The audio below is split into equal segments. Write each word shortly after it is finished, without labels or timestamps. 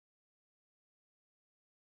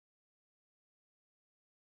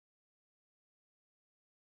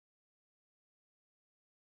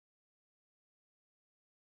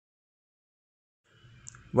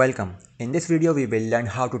Welcome. In this video, we will learn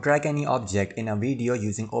how to track any object in a video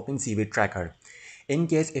using OpenCV Tracker. In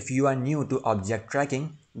case if you are new to object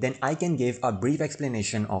tracking, then I can give a brief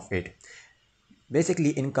explanation of it.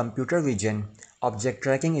 Basically, in computer vision, object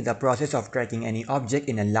tracking is the process of tracking any object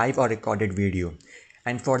in a live or recorded video.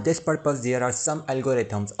 And for this purpose, there are some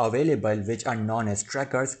algorithms available which are known as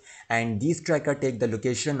trackers, and these trackers take the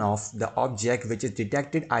location of the object which is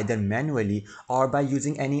detected either manually or by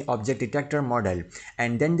using any object detector model,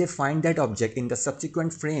 and then they find that object in the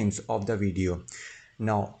subsequent frames of the video.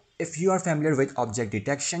 Now, if you are familiar with object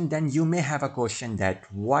detection, then you may have a question that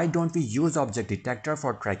why don't we use object detector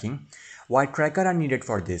for tracking? Why tracker are needed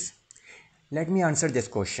for this? Let me answer this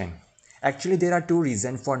question. Actually, there are two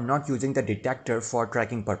reasons for not using the detector for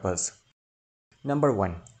tracking purpose. Number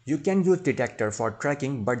one, you can use detector for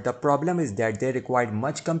tracking, but the problem is that they require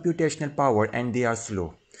much computational power and they are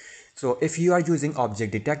slow. So if you are using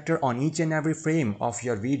object detector on each and every frame of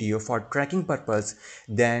your video for tracking purpose,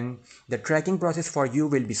 then the tracking process for you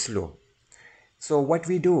will be slow. So what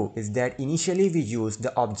we do is that initially we use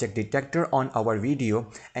the object detector on our video,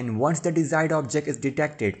 and once the desired object is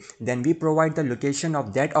detected, then we provide the location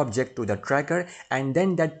of that object to the tracker, and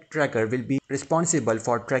then that tracker will be responsible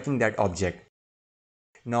for tracking that object.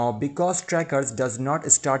 Now because trackers does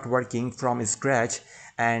not start working from scratch,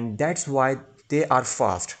 and that's why they are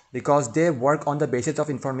fast, because they work on the basis of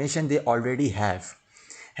information they already have.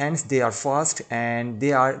 Hence they are fast and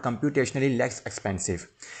they are computationally less expensive.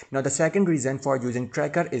 Now the second reason for using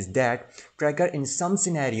tracker is that tracker in some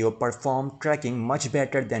scenario perform tracking much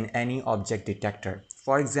better than any object detector.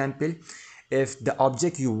 For example, if the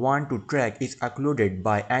object you want to track is occluded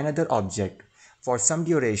by another object for some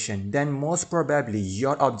duration, then most probably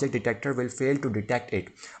your object detector will fail to detect it,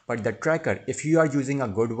 but the tracker, if you are using a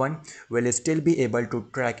good one, will still be able to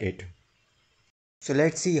track it. So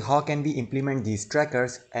let's see how can we implement these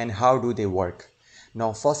trackers and how do they work.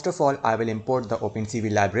 Now first of all, I will import the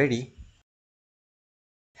OpenCV library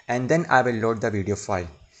and then I will load the video file.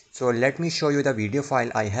 So let me show you the video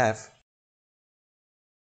file I have.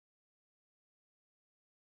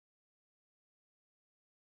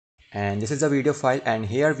 And this is the video file, and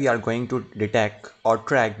here we are going to detect or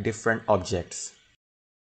track different objects.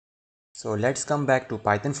 So let's come back to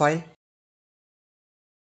Python file.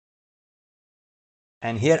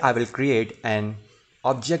 And here I will create an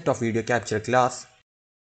object of video capture class.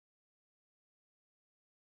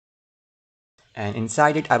 And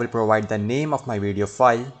inside it I will provide the name of my video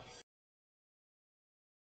file.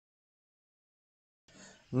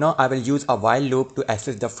 Now I will use a while loop to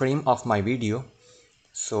access the frame of my video.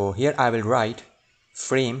 So here I will write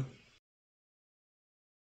frame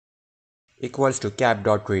equals to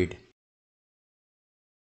cap.read,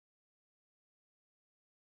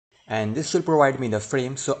 and this will provide me the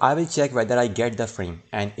frame. So I will check whether I get the frame,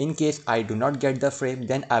 and in case I do not get the frame,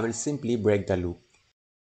 then I will simply break the loop.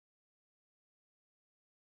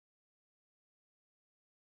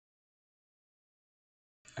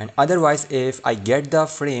 And otherwise, if I get the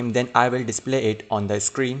frame, then I will display it on the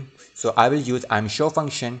screen. So I will use ImShow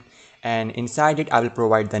function, and inside it I will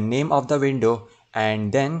provide the name of the window,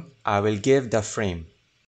 and then I will give the frame.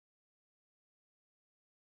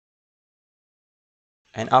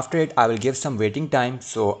 And after it I will give some waiting time,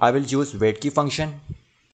 so I will use wait key function.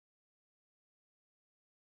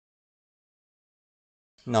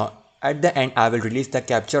 Now at the end I will release the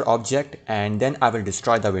capture object, and then I will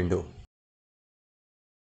destroy the window.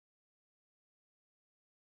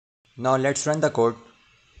 Now let's run the code.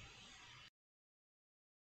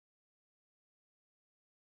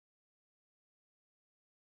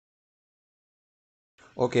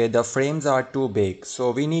 Okay, the frames are too big,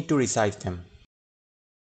 so we need to resize them.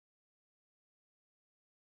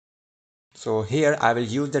 So here I will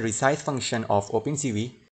use the resize function of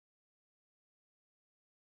OpenCV,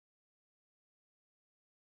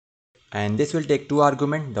 and this will take two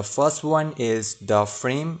arguments. The first one is the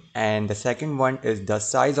frame and the second one is the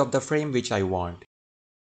size of the frame which I want.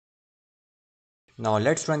 Now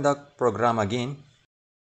let's run the program again.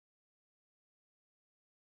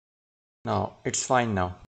 Now it's fine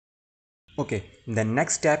now. Okay, the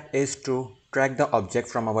next step is to track the object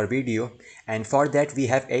from our video, and for that we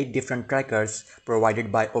have 8 different trackers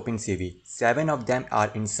provided by OpenCV. 7 of them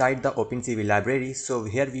are inside the OpenCV library, so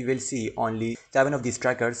here we will see only 7 of these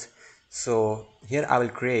trackers. So here I will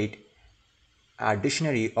create a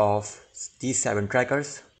dictionary of these 7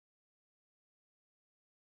 trackers.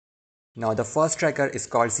 Now the first tracker is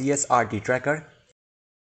called CSRT tracker,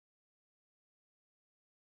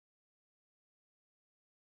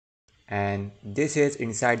 and this is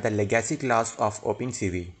inside the legacy class of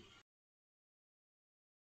OpenCV.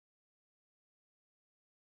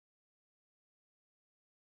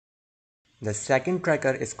 The second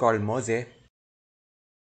tracker is called Mojo,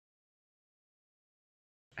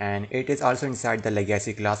 and it is also inside the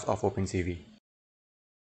legacy class of OpenCV.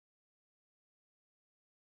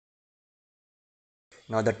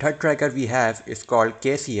 Now the third tracker we have is called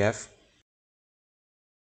KCF.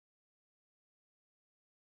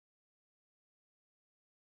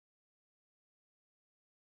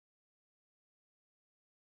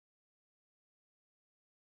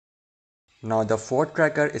 Now the fourth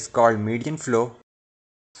tracker is called median flow.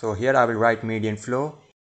 So here I will write median flow,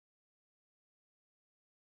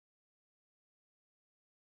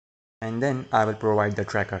 and then I will provide the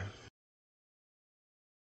tracker.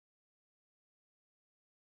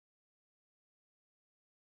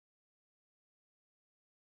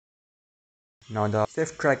 Now the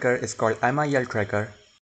fifth tracker is called MIL tracker.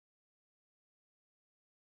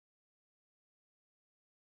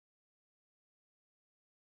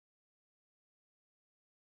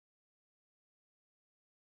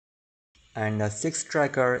 And the sixth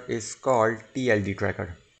tracker is called TLD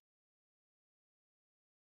tracker.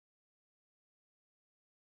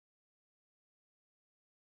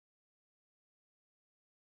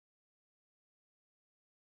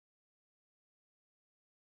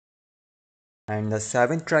 And the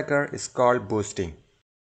seventh tracker is called boosting.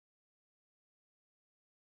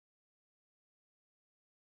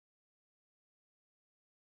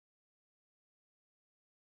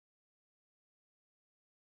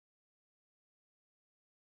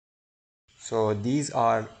 So these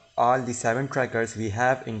are all the 7 trackers we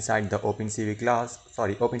have inside the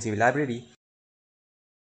OpenCV library,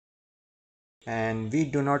 and we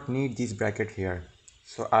do not need these brackets here,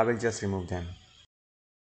 so I will just remove them.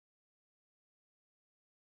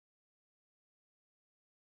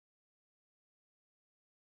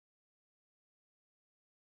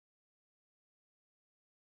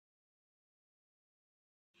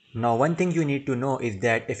 Now one thing you need to know is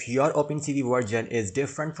that if your OpenCV version is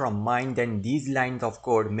different from mine, then these lines of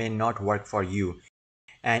code may not work for you.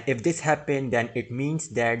 And if this happens, then it means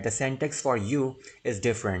that the syntax for you is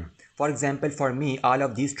different. For example, for me, all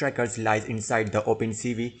of these trackers lies inside the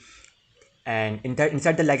OpenCV and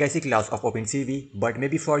inside the legacy class of OpenCV, but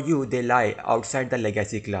maybe for you they lie outside the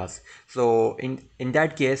legacy class. So in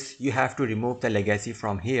that case, you have to remove the legacy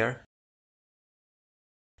from here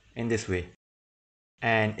in this way.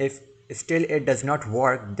 And if still it does not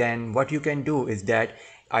work, then what you can do is that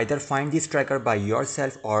either find this tracker by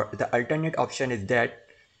yourself, or the alternate option is that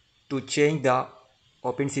to change the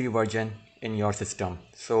OpenCV version in your system.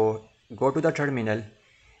 So go to the terminal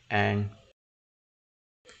and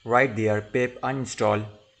write there pip uninstall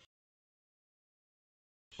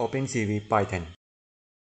OpenCV Python.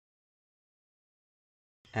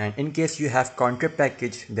 And in case you have contrib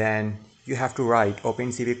package, then you have to write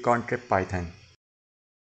OpenCV contrib Python.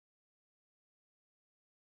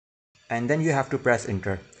 And then you have to press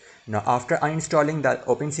enter. Now after uninstalling the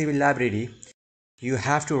OpenCV library, you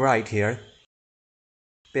have to write here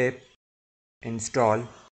pip install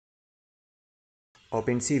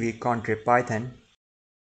OpenCV contrib Python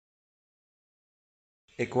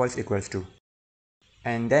equals to.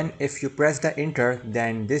 And then if you press the enter,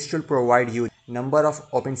 then this should provide you number of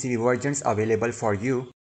OpenCV versions available for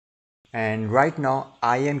you. And right now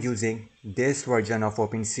I am using this version of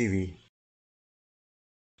OpenCV.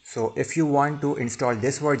 So if you want to install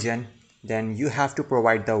this version, then you have to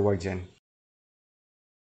provide the version.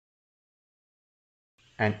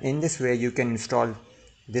 And in this way you can install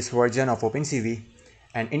this version of OpenCV.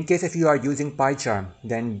 And in case if you are using PyCharm,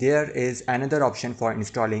 then there is another option for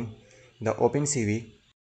installing the OpenCV.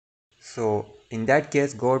 So in that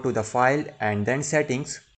case, go to the file and then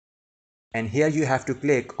settings, and here you have to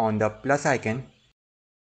click on the plus icon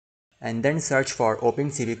and then search for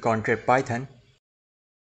OpenCV contrib Python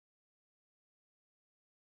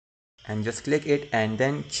and just click it and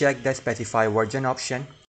then check the specify version option,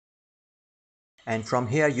 and from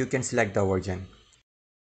here you can select the version.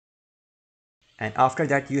 And after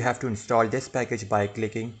that you have to install this package by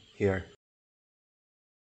clicking here.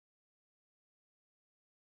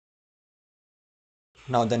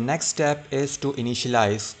 Now the next step is to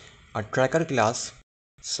initialize a tracker class.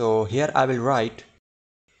 So here I will write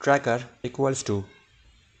tracker equals to,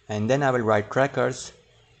 and then I will write trackers,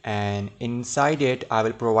 and inside it I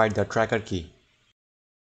will provide the tracker key.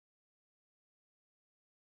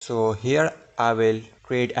 So here I will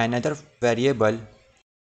create another variable,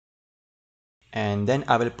 and then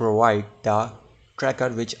I will provide the tracker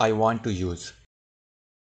which I want to use,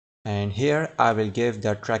 and here I will give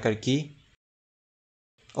the tracker key.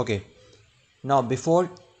 Okay, now before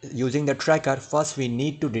using the tracker, first we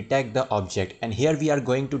need to detect the object, and here we are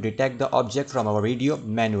going to detect the object from our video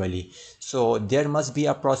manually. So there must be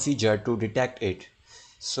a procedure to detect it.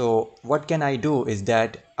 So what can I do is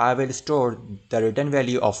that I will store the return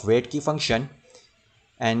value of wait key function,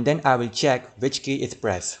 and then I will check which key is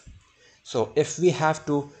pressed. So if we have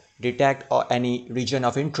to detect any region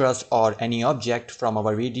of interest or any object from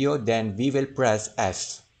our video, then we will press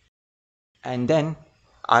S. And then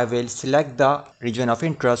I will select the region of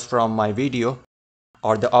interest from my video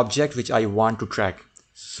or the object which I want to track.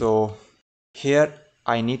 So here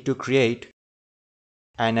I need to create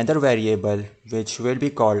another variable which will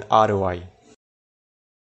be called ROI.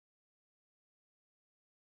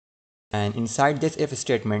 And inside this if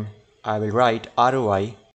statement, I will write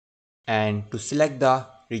ROI, and to select the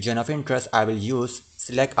region of interest, I will use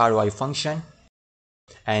select ROI function,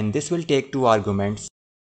 and this will take two arguments.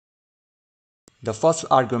 The first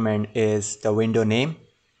argument is the window name,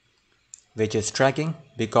 which is tracking,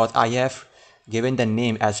 because I have given the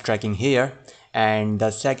name as tracking here, and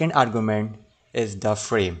the second argument is the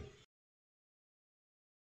frame.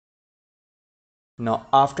 Now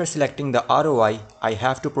after selecting the ROI, I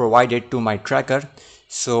have to provide it to my tracker.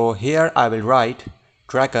 So here I will write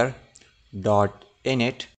tracker.init,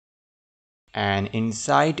 and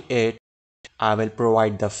inside it I will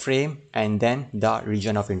provide the frame and then the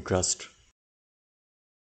region of interest.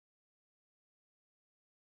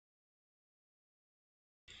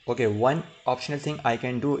 Okay, one optional thing I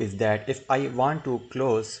can do is that if I want to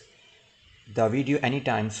close the video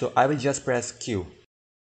anytime, so I will just press Q,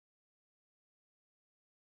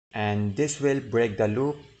 and this will break the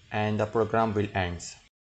loop and the program will end.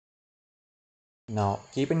 Now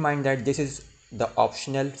keep in mind that this is the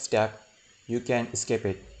optional step, you can skip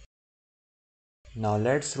it. Now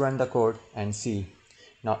let's run the code and see.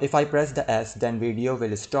 Now if I press the S, then video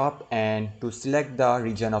will stop, and to select the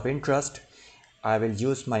region of interest I will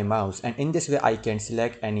use my mouse, and in this way I can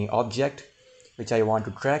select any object which I want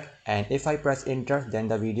to track, and if I press enter, then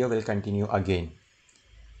the video will continue again.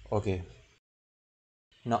 Okay.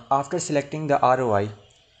 Now after selecting the ROI,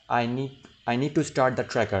 I need to start the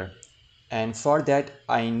tracker, and for that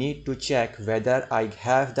I need to check whether I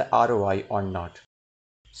have the ROI or not.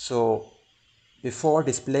 So before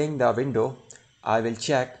displaying the window, I will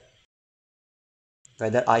check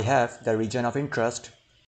whether I have the region of interest,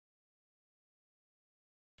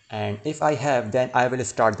 and if I have, then I will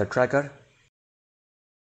start the tracker.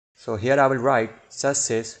 So here I will write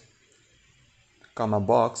success comma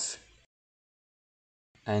box,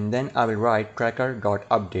 and then I will write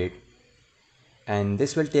tracker.update, and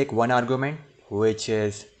this will take one argument which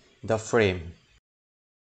is the frame.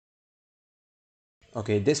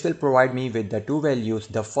 Okay, this will provide me with the two values.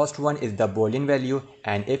 The first one is the Boolean value,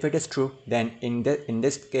 and if it is true, then in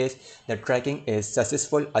this case the tracking is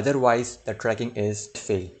successful, otherwise the tracking is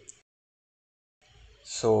fail.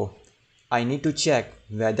 So I need to check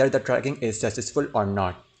whether the tracking is successful or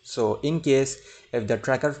not. So in case if the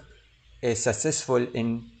tracker is successful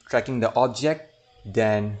in tracking the object,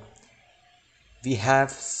 then we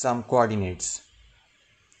have some coordinates.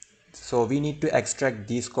 So we need to extract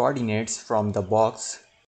these coordinates from the box,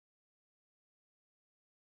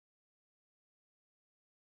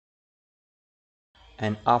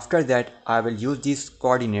 and after that I will use these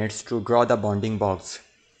coordinates to draw the bounding box.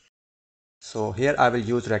 So here I will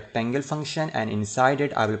use rectangle function, and inside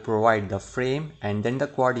it I will provide the frame and then the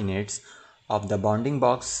coordinates of the bounding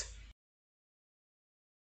box,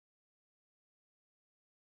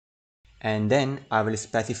 and then I will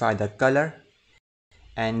specify the color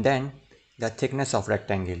and then the thickness of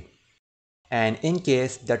rectangle. And in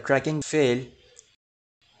case the tracking fail,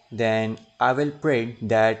 then I will print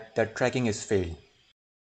that the tracking is failed.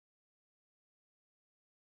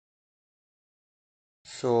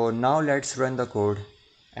 So now let's run the code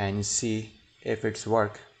and see if it's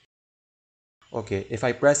work. Okay, if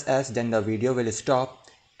I press S, then the video will stop,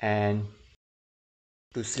 and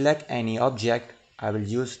to select any object I will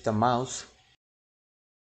use the mouse,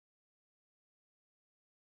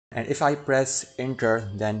 and if I press enter,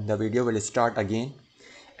 then the video will start again,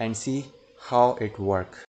 and see how it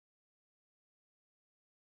works.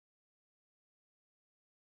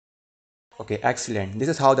 Okay, excellent. This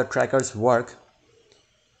is how the trackers work.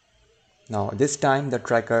 Now this time the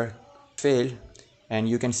tracker failed, and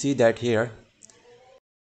you can see that here.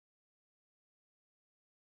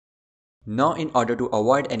 Now in order to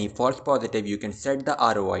avoid any false positive, you can set the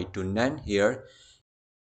ROI to none here,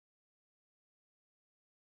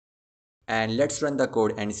 and let's run the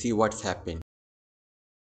code and see what's happened.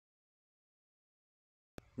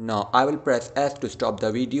 Now I will press S to stop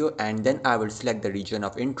the video, and then I will select the region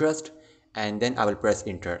of interest, and then I will press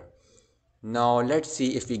enter. Now let's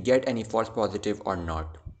see if we get any false positive or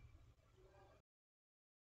not.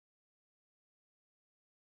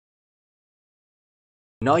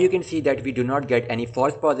 Now you can see that we do not get any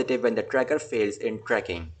false positive when the tracker fails in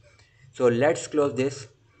tracking. So let's close this.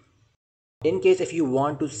 In case if you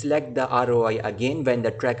want to select the ROI again when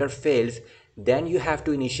the tracker fails, then you have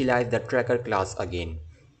to initialize the tracker class again.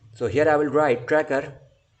 So here I will write tracker,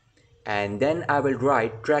 and then I will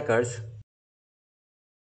write trackers,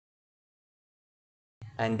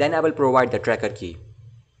 and then I will provide the tracker key.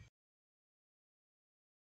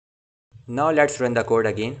 Now let's run the code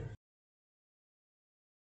again.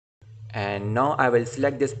 And now I will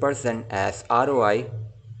select this person as ROI,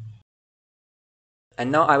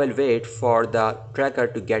 and now I will wait for the tracker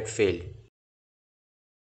to get failed.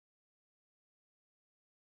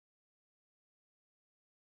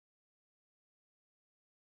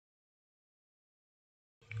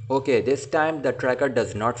 Okay, this time the tracker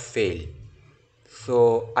does not fail.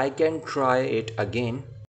 So I can try it again.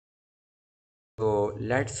 So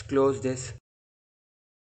let's close this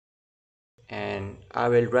and I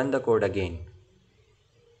will run the code again.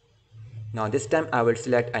 Now this time I will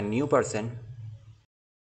select a new person.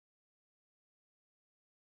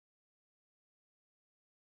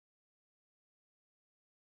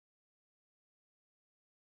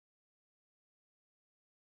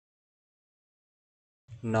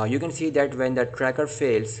 Now you can see that when the tracker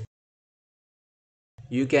fails,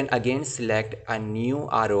 you can again select a new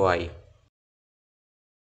ROI.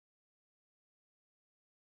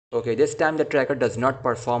 Okay, this time the tracker does not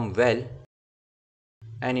perform well.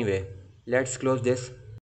 Anyway, let's close this.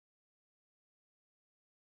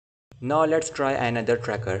 Now let's try another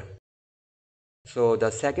tracker. So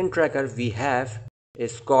the second tracker we have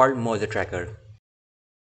is called Mojo Tracker.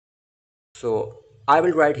 So I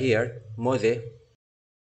will write here Mojo,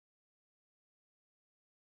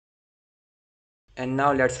 and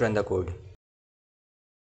now let's run the code.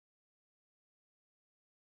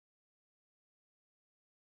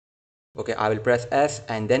 Okay, I will press S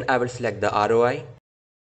and then I will select the ROI.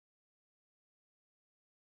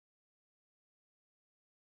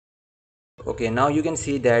 Okay, now you can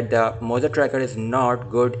see that the Mojo Tracker is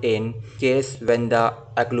not good in case when the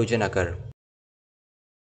occlusion occur.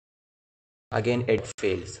 Again it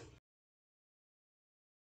fails.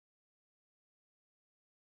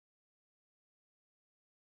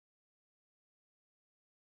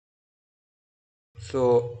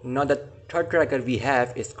 So now the third tracker we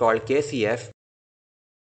have is called KCF.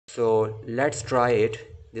 So let's try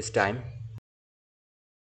it this time.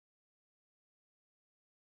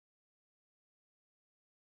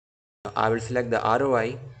 I will select the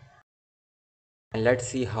ROI and let's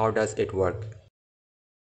see how does it work.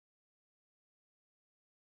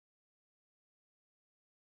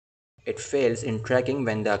 It fails in tracking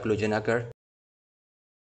when the occlusion occur,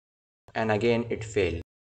 and again it failed.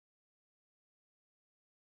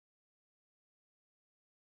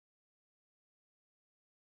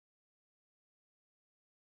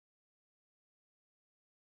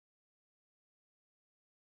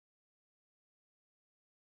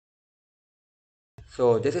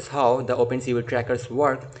 So this is how the OpenCV trackers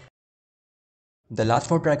work. The last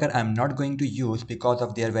four tracker I'm not going to use because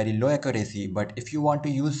of their very low accuracy, but if you want to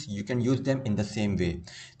use, you can use them in the same way.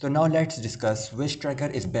 So now let's discuss which tracker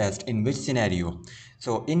is best in which scenario.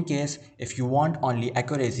 So in case if you want only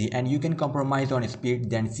accuracy and you can compromise on speed,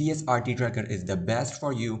 then CSRT tracker is the best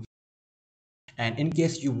for you. And in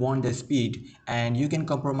case you want the speed and you can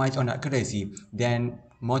compromise on accuracy, then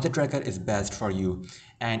Mojo Tracker is best for you.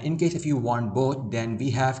 And in case if you want both, then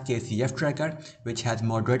we have KCF Tracker, which has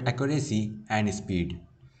moderate accuracy and speed.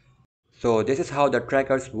 So this is how the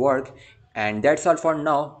trackers work, and that's all for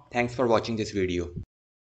now. Thanks for watching this video.